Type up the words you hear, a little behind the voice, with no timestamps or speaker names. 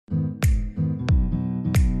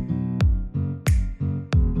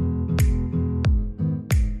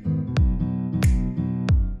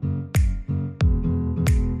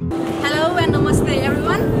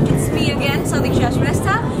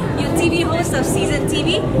TV host of Season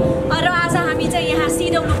TV. र आज हामी चाहिँ यहाँ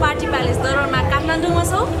CW पार्टी प्यालेस दरबारमा काठमाडौँमा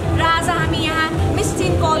छौँ र आज हामी यहाँ मिस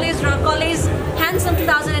टिन कलेज र कलेज ह्यान्डसम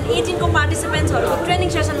 2018 को पार्टिसिपेन्ट्सहरूको ट्रेनिङ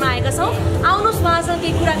सेसनमा आएका छौँ। आउनुहोस् उहाँसँग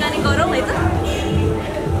केही कुराकानी गरौँ है त।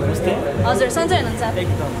 हजुर सन्चै हुनुहुन्छ?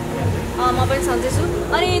 एकदम म पनि सन्चै छु।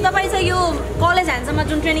 अनि तपाईँ चाहिँ यो कलेज ह्यान्डसममा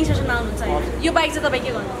जुन ट्रेनिङ सेसनमा आउनुहुन्छ यो बाइक चाहिँ तपाईँ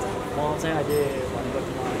के गर्नुहुन्छ? म चाहिँ अहिले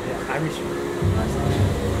आर्मी छु।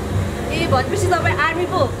 ए भनेपछि तपाईँ आर्मी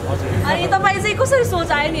पो? अनि तपाईँ चाहिँ कसरी सोच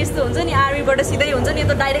आयो नि यस्तो हुन्छ नि आर्मीबाट सिधै हुन्छ नि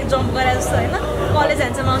त डाइरेक्ट जम्प गरे जस्तो होइन कलेज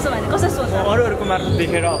ह्यान्डसम आउँछ भने कसरी सोच आयो? अरूहरूको मार्फत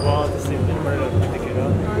देखेर अब त्यस्तै मोडलहरू देखेर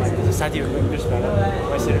साथीहरूको इन्ट्रेस्ट भएर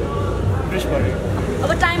यसरी इन्ट्रेस्ट भयो।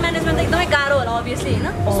 अब टाइम म्यानेजमेन्ट त एकदमै गाह्रो होला अभियसली होइन?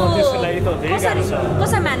 त्यसको लागि त धेरै गाह्रो छ।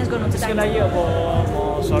 कसरी म्यानेज गर्नुहुन्छ? त्यसको लागि अब म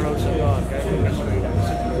सराउँछु यो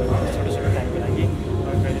छोटो छोटो टाइमको लागि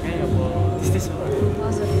कहिलेकाहीँ अब त्यस्तै छ।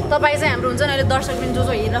 तपाईँ चाहिँ हाम्रो हुन्छ नि अहिले दर्शक पनि जो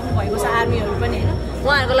हेरिराख्नु भएको छ आर्मीहरू पनि होइन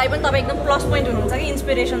उहाँहरूको लागि पनि तपाईँ एकदम प्लस पोइन्ट हुनुहुन्छ कि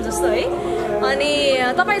इन्सपिरेसन जस्तो है। अनि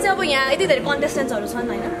तपाईँ चाहिँ अब यहाँ यति धेरै कन्टेस्टेन्ट्सहरू छन्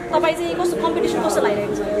होइन तपाईँ चाहिँ कस्तो कम्पिटिसन कस्तो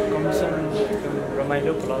लागिरहेको छ? कम्पिटिसन एकदम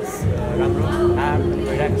रमाइलो प्लस राम्रो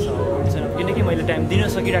भइरहेको छ कम्पिटिसन किनकि मैले टाइम दिन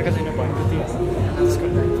सकिरहेको छैन भनेको थिएँ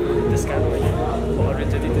त्यस कारण मैले अरू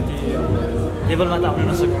जति त्यति लेभलमा त आउन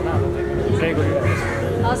नसक्नु होला ट्राई गरिरहेको छु।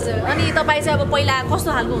 हजुर अनि तपाईँ चाहिँ अब पहिला कस्तो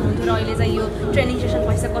खालको हुनुहुन्थ्यो र अहिले चाहिँ यो ट्रेनिङ सेसन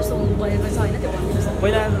पैसा कस्तो हुनुभएको छ होइन त्यो भन्नुहोस्?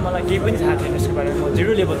 पहिला मलाई केही पनि थाहा थिएन यसको बारेमा म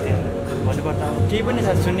जिरो लेभल थिएँ भन्नुपर्दा केही पनि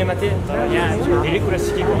थाहा सुन्नेमा थिएँ तर यहाँ धेरै कुरा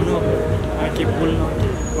सिकेको अनुभव के बोल्न के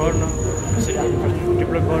गर्न कसरी आफ्नो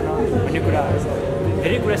डेभलप गर्न भन्ने कुराहरू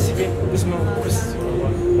धेरै कुरा सिकेँ त्यसमा खुसी छु।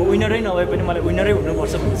 म विनरै नभए पनि मलाई विनरै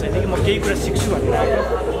हुनुपर्छ भन्ने छैन कि म केही कुरा सिक्छु भनेर आएको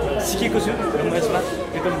सिकेको छु र म यसमा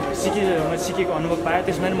एकदम सिकेको अनुभव पाएँ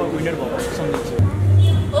त्यसमा नै म विनर भएको सम्झिन्छु।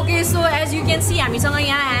 Okay so as you can C हामीसँग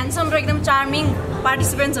यहाँ ह्यान्डसम र एकदम चार्मिङ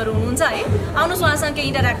पार्टिसिपेन्ट्सहरू हुनुहुन्छ है। आउनुहोस् उहाँसँग केही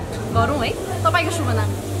इन्टरेक्ट गरौँ है। तपाईँको शुभ नाम?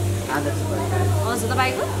 हजुर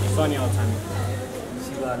तपाईँको?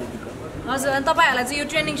 हजुर अनि तपाईँहरूलाई चाहिँ यो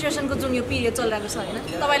ट्रेनिङ सेसनको जुन यो पिरियड चलिरहेको छ होइन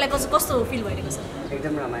तपाईँलाई कस्तो फिल भइरहेको छ?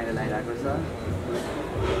 एकदम रमाइलो लागिरहेको छ।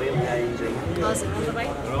 हजुर तपाईँ?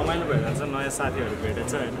 रमाइलो भइरहेको छ नयाँ साथीहरू भेटेको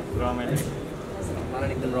छ होइन रमाइलो मलाई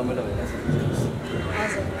एकदम रमाइलो भइरहेको छ।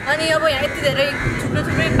 हजुर अनि अब यहाँ यति धेरै थुप्रै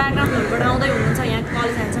ब्याकग्राउन्डहरूबाट आउँदै हुनुहुन्छ यहाँ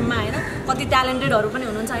कलेज ह्यान्डसममा होइन कति ट्यालेन्टेडहरू पनि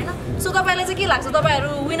हुनुहुन्छ होइन सो तपाईँलाई चाहिँ के लाग्छ तपाईँहरू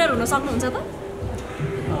विनर हुन सक्नुहुन्छ त?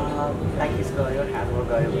 प्र्याक्टिस गऱ्यो हार्डवर्क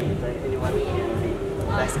गऱ्यो भने चाहिँ एनिवान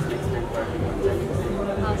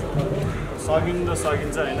सकिन्छ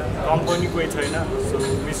सकिन्छ होइन कम्पनी कोही छैन so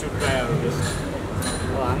we should try our best.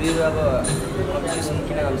 हामीहरू अब कम्पिटिसन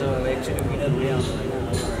किन भन्छ एक्चुअली विनर हुनै आउँछ होइन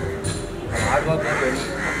हार्डवर्क गऱ्यो भने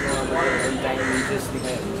आफ्नो टाइम इन्ट्रेस्ट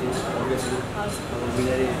देखायो भने चाहिँ अभियसली अब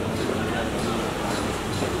विनरै।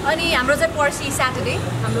 अनि हाम्रो चाहिँ पर्सि स्याटरडे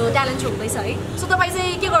हाम्रो ट्यालेन्ट सो हुँदैछ है सो तपाईँ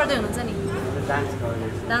चाहिँ के गर्दै हुनुहुन्छ नि?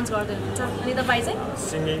 डान्स गर्दै हुनुहुन्छ। अनि तपाईँ चाहिँ?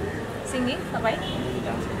 सिङ्गिङ तपाईँ?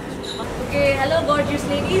 Okay hello gorgeous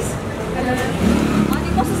ladies. अनि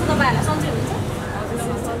कस्तो छ तपाईँहरूलाई सन्चै हुनुहुन्छ?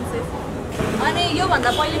 अनि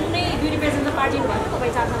योभन्दा पहिले कुनै ब्युटी पेजेन्टको पार्टी भयो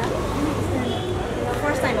तपाईँ चारजना?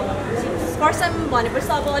 फर्स्ट टाइम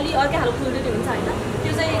भनेपछि अब अलि अर्कै खालको क्युरियोसिटी हुन्छ होइन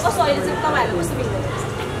त्यो चाहिँ कस्तो अहिले चाहिँ तपाईँहरूले कस्तो फिल गर्नुहुन्छ?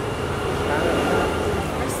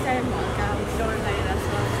 फर्स्ट टाइम हल्का डर लागिरहेको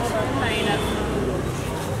छ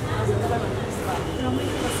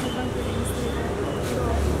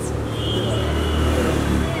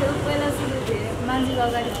पहिला चाहिँ धेरै मान्छेको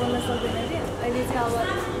अगाडि बोल्न सक्दैन थियो अहिले चाहिँ अब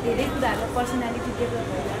धेरै कुराहरूको पर्सनालिटी डेभलप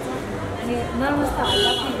भइरहेको छ अनि नर्भस त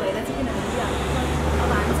हल्का फिल भइरहेको छ किनभने अब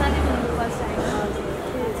हामी साथै बोल्नु फर्स्ट टाइम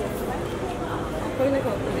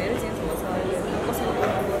पहिलाको धेरै चेन्ज भएको छ अहिले कसरी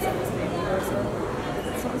बोल्नुपर्छ कसरी गर्छ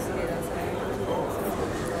सबै सिकेर छ।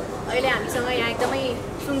 अहिले हामीसँग यहाँ एकदमै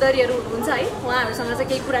सुन्दरीहरू हुनुहुन्छ है उहाँहरूसँग चाहिँ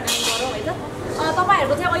केही कुराकानी गरौँ है त।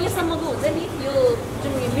 तपाईँहरूको चाहिँ अहिलेसम्मको हुन्छ नि यो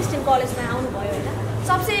जुन मिस टिन कलेजमा आउनुभयो होइन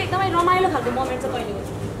सबसे एकदमै रमाइलो खालको मोमेन्ट चाहिँ कहिले हो?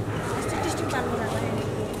 टिस्टिङ पार्नु जाँदाखेरि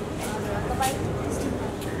तपाईँ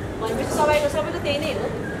भनेपछि सबैको त्यही नै हो।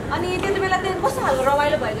 अनि त्यति बेला त्यो कस्तो खालको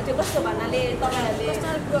रमाइलो भएको थियो कस्तो भन्नाले तपाईँहरूले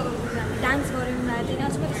कस्तो डान्स गऱ्यौँ त्यहाँदेखि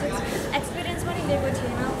अझ पनि एक्सपिरियन्स पनि लिएको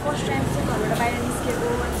थिएन फर्स्ट टाइम चाहिँ घरबाट बाहिर निस्केको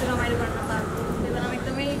अनि रमाइलो गर्न पाएको त्यो बेलामा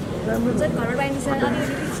एकदमै हुन्छ घरबाट बाहिर निस्केर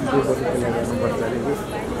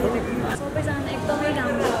सबैजना एकदमै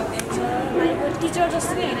राम्रो हुन्छ लाइक टिचर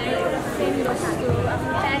जस्तो कि होइन एउटा फ्रेन्ड जस्तो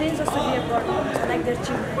आफ्नो प्यारेन्ट्स जस्तो बिहेभ गर्नुहुन्छ like their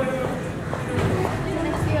children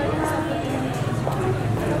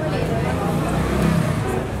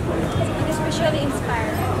specially inspire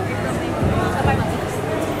एकदमै सबैमा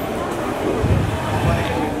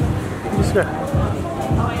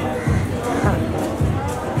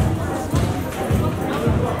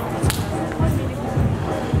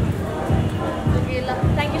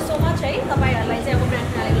थ्याङ्क यू सो मच है तपाईँहरूलाई चाहिँ अब ग्रान्ड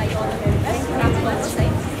फिनालेको लागि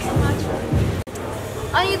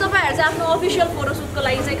चाहिँ आफ्नो अफिसियल फोटोसुटको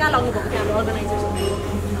लागि चाहिँ कहाँ लाग्नु भएको थियो हाम्रो अर्गनाइजेसन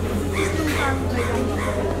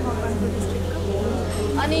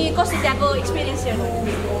अनि कस्तो त्यहाँको एक्सपिरियन्स सेयर गर्नु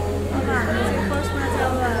अब हामीले चाहिँ फर्स्टमा चाहिँ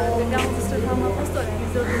अब गाउँ जस्तो ठाउँमा कस्तो होला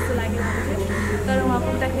रिजोर्ट जस्तो लागेको थियो तर वहाँ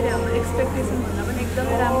पुग्दाखेरि हाम्रो एक्सपेक्टेसनभन्दा पनि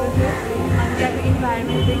एकदमै राम्रो थियो अनि त्यहाँको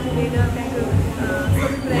इन्भाइरोमेन्टदेखि लिएर त्यहाँको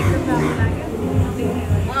सबै कुरा एकदम राम्रो लाग्यो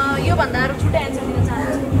योभन्दा अरू छुट्टै एन्सर दिन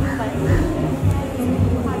चाहन्छु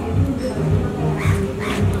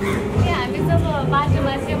हामी जब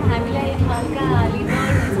बाटोमा चाहिँ हामीलाई हल्का लिडर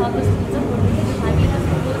छ जस्तो हुन्छ हामीले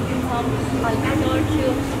जस्तो दिन्छौँ हल्का डर थियो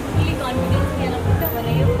फुल्ली कन्फिडेन्स थिएन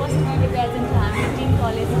किनभने यो फर्स्ट मैले प्रेजेन्ट थियो हामी टिम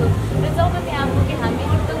कलेजको र जब त्यहाँ पुग्यो हामी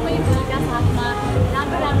एकदमै भोलिका साथमा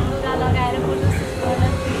राम्रो राम्रो लुगा लगाएर फोटोसुट गर्न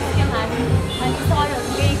सिक्यौँ हामी अनि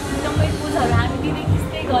सरहरूले एकदमै पोजहरू हामी दिँदै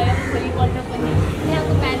खिच्दै गयौँ भोलिपल्ट पनि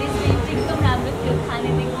त्यहाँको म्यानेजमेन्ट एकदम राम्रो थियो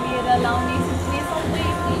खानेदेखि लिएर लाउने सुत्ने सबै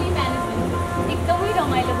फुल्ली म्यानेजमेन्ट एकदमै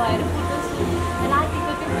रमाइलो भएर फोटोसुट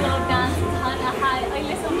रातिको त्यो क्लाउड डान्स झन्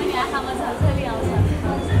अहिलेसम्म नि आँखामा झल्झली आउँछ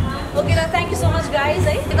ओके ल thank you so much guys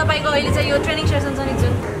है तपाईँको अहिले चाहिँ यो ट्रेनिङ सेसन छ नि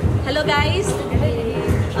जुन हेलो गाइज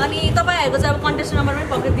अनि तपाईँहरूको चाहिँ अब कन्टेस्ट नम्बर पनि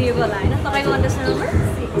पक्कै दिएको होला होइन तपाईँको कन्टेस्ट नम्बर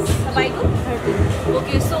तपाईँको 13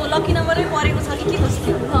 ओके सो लकी नम्बरै परेको छ कि के कस्तो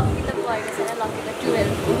लकी त भएको छैन लकी त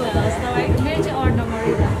 12 तपाईँको मेरो चाहिँ अड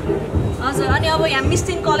नम्बरै हजुर अनि अब यहाँ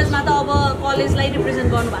मिस्टिन कलेजमा त अब कलेजलाई रिप्रेजेन्ट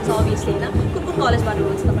गर्नुभएको छ अभियसली होइन कुन कुन कलेजबाट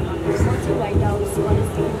हुनुहुन्छ तपाईँको म चाहिँ व्हाइट हाउस कलेज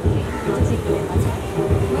सिक्किममा छ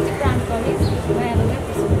म चाहिँ प्रान्त कलेज नयाँ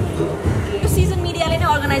यो सिजन मिडियाले नै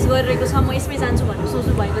अर्गनाइज गरिरहेको छ म यसमै जान्छु भनेर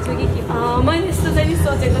सोच्नु भएको थियो कि के मैले यस्तो चाहिँ नि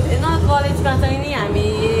सोचेको थिएन कलेजमा चाहिँ नि हामी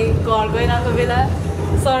घर गइरहेको बेला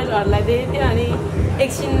सरहरूलाई देखेको थियो अनि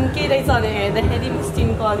एकछिन के रहेछ भनेर हेर्दाखेरि मिस्टिन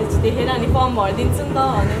कलेज देखेर अनि फर्म भरिदिन्छु नि त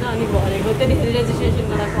भनेर अनि भरेको त्यतिखेर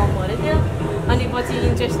रेजिस्ट्रेसनको लागि फर्म भरेको थियो अनि पछि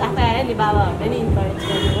इन्ट्रेस्ट आफै आयो नि बाबाहरूले नि इन्करेज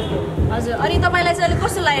गर्नुभयो हजुर अनि तपाईँलाई चाहिँ अहिले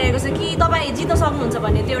कस्तो लागिरहेको छ कि तपाईँ जित्न सक्नुहुन्छ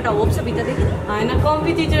भन्ने त्यो एउटा होप छ भित्रदेखि होइन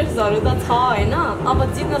कम्पिटिटर्सहरू त छ होइन अब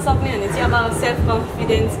जित्न सक्ने भने चाहिँ अब सेल्फ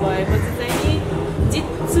कन्फिडेन्स भएपछि चाहिँ नि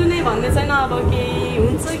जित्छु नै भन्ने छैन अब केही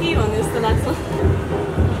हुन्छ कि भन्ने जस्तो लाग्छ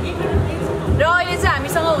र अहिले चाहिँ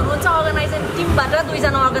हामीसँग हुनुहुन्छ अर्गनाइजर टिमबाट 2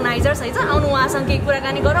 जना अर्गनाइजर्स है आउनु उहाँसँग केही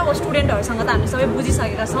कुराकानी गरौँ अब स्टुडेन्टहरूसँग त हामीले सबै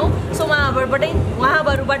बुझिसकेका छौँ सो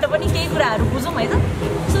उहाँहरूबाट पनि केही कुराहरू बुझौँ है त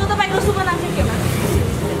सो तपाईँको शुभ नाम चाहिँ के हो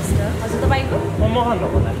हजुर तपाईँको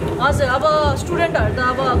हजुर अब स्टुडेन्टहरू त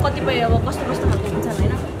अब कतिपय अब कस्तो कस्तो खालको हुन्छन्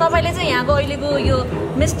होइन तपाईँले चाहिँ यहाँको अहिलेको यो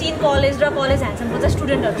मिस टिन कलेज र कलेज ह्यान्डसमको चाहिँ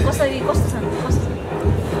स्टुडेन्टहरू कस्तो छन्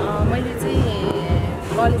मैले चाहिँ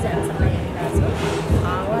कलेज ह्यान्डसमलाई हेरिरहेको छु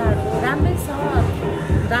उहाँहरू राम्रै छ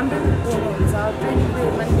राम्रै बोल्नुहुन्छ ट्रेनिङको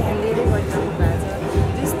पनि ध्यान दिएरै गरिरहनु भएको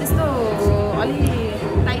छ त्यस्तो अलि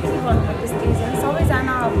टाइटली गर्नु त्यस्तो केही छैन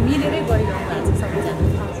सबैजना मिलेरै गरिरहनु भएको छ सबैजना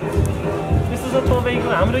त्यस्तो छ तपाईँको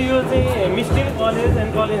हाम्रो यो चाहिँ Mysten college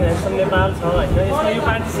and college handsome Nepal छ होइन यसमा यो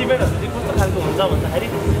पार्टिसिपेन्टहरू चाहिँ कस्तो खालको हुन्छ भन्दाखेरि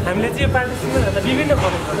हामीले चाहिँ यो पार्टिसिपेन्टहरूलाई विभिन्न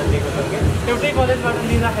कलेजबाट लिएको छौँ कि एउटै कलेजबाट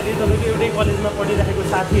लिँदाखेरि तपाईँको एउटै कलेजमा पढिरहेको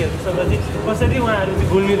साथीहरूसँग चाहिँ कसरी उहाँहरू चाहिँ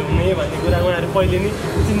घुलमिल हुने भन्ने कुरा उहाँहरू पहिले नै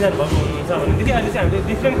चिन्जान भएको हुनुहुन्छ भनेदेखि अहिले चाहिँ हामीले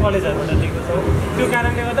डिफ्रेन्ट कलेजहरूबाट लिएको छौँ त्यो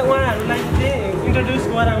कारणले गर्दा उहाँहरूलाई चाहिँ इन्ट्रोड्युस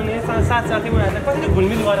गराउने साथसाथै उहाँहरूलाई कसरी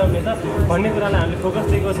घुलमिल गराउने त भन्ने कुरालाई हामीले फोकस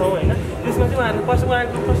दिएको छौँ होइन त्यसमा चाहिँ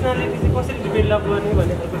उहाँहरूको पर्सनालिटी चाहिँ कसरी डेभलप गर्ने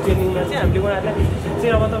भन्ने खालको ट्रेनिङमा चाहिँ हामीले उहाँहरूलाई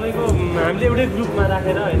चाहिँ अब तपाईँको हामीले एउटै ग्रुपमा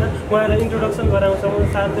राखेर होइन उहाँहरूलाई इन्ट्रोडक्सन गराउँछौँ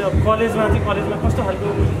साथै अब कलेजमा कस्तो खालको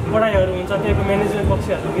पढाइहरू हुन्छ त्यहाँको म्यानेजमेन्ट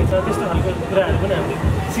पक्षहरू के छ त्यस्तो खालको कुराहरू पनि हामीले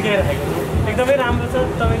सिकाइराखेको छौँ एकदमै राम्रो छ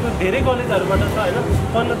तपाईँको धेरै कलेजहरूबाट छ होइन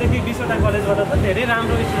 15 देखि 20वटा कलेजबाट छ धेरै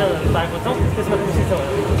राम्रो स्टुडेन्टहरू पाएको छौँ त्यसमा खुसी छौँ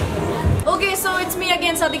Okay, so it's me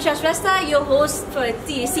again, Sadiksha Shrestha, your host for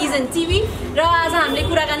Season TV. र आज हामीले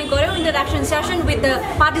कुराकानी गर्यौँ introduction session with the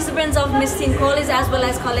participants of Miss Teen College as well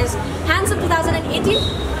as College Handsome 2018.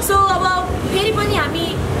 So अब फेरि पनि हामी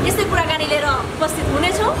यस्तै कुराकानी लिएर उपस्थित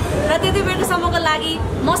हुनेछौँ र त्यति बेरसम्मको लागि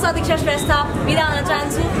म सदिक्षा श्रेष्ठ बिदा हुन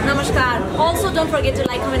चाहन्छु नमस्कार. Also don't forget to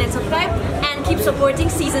like, comment and subscribe and keep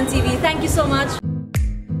supporting Season TV. Thank you so much.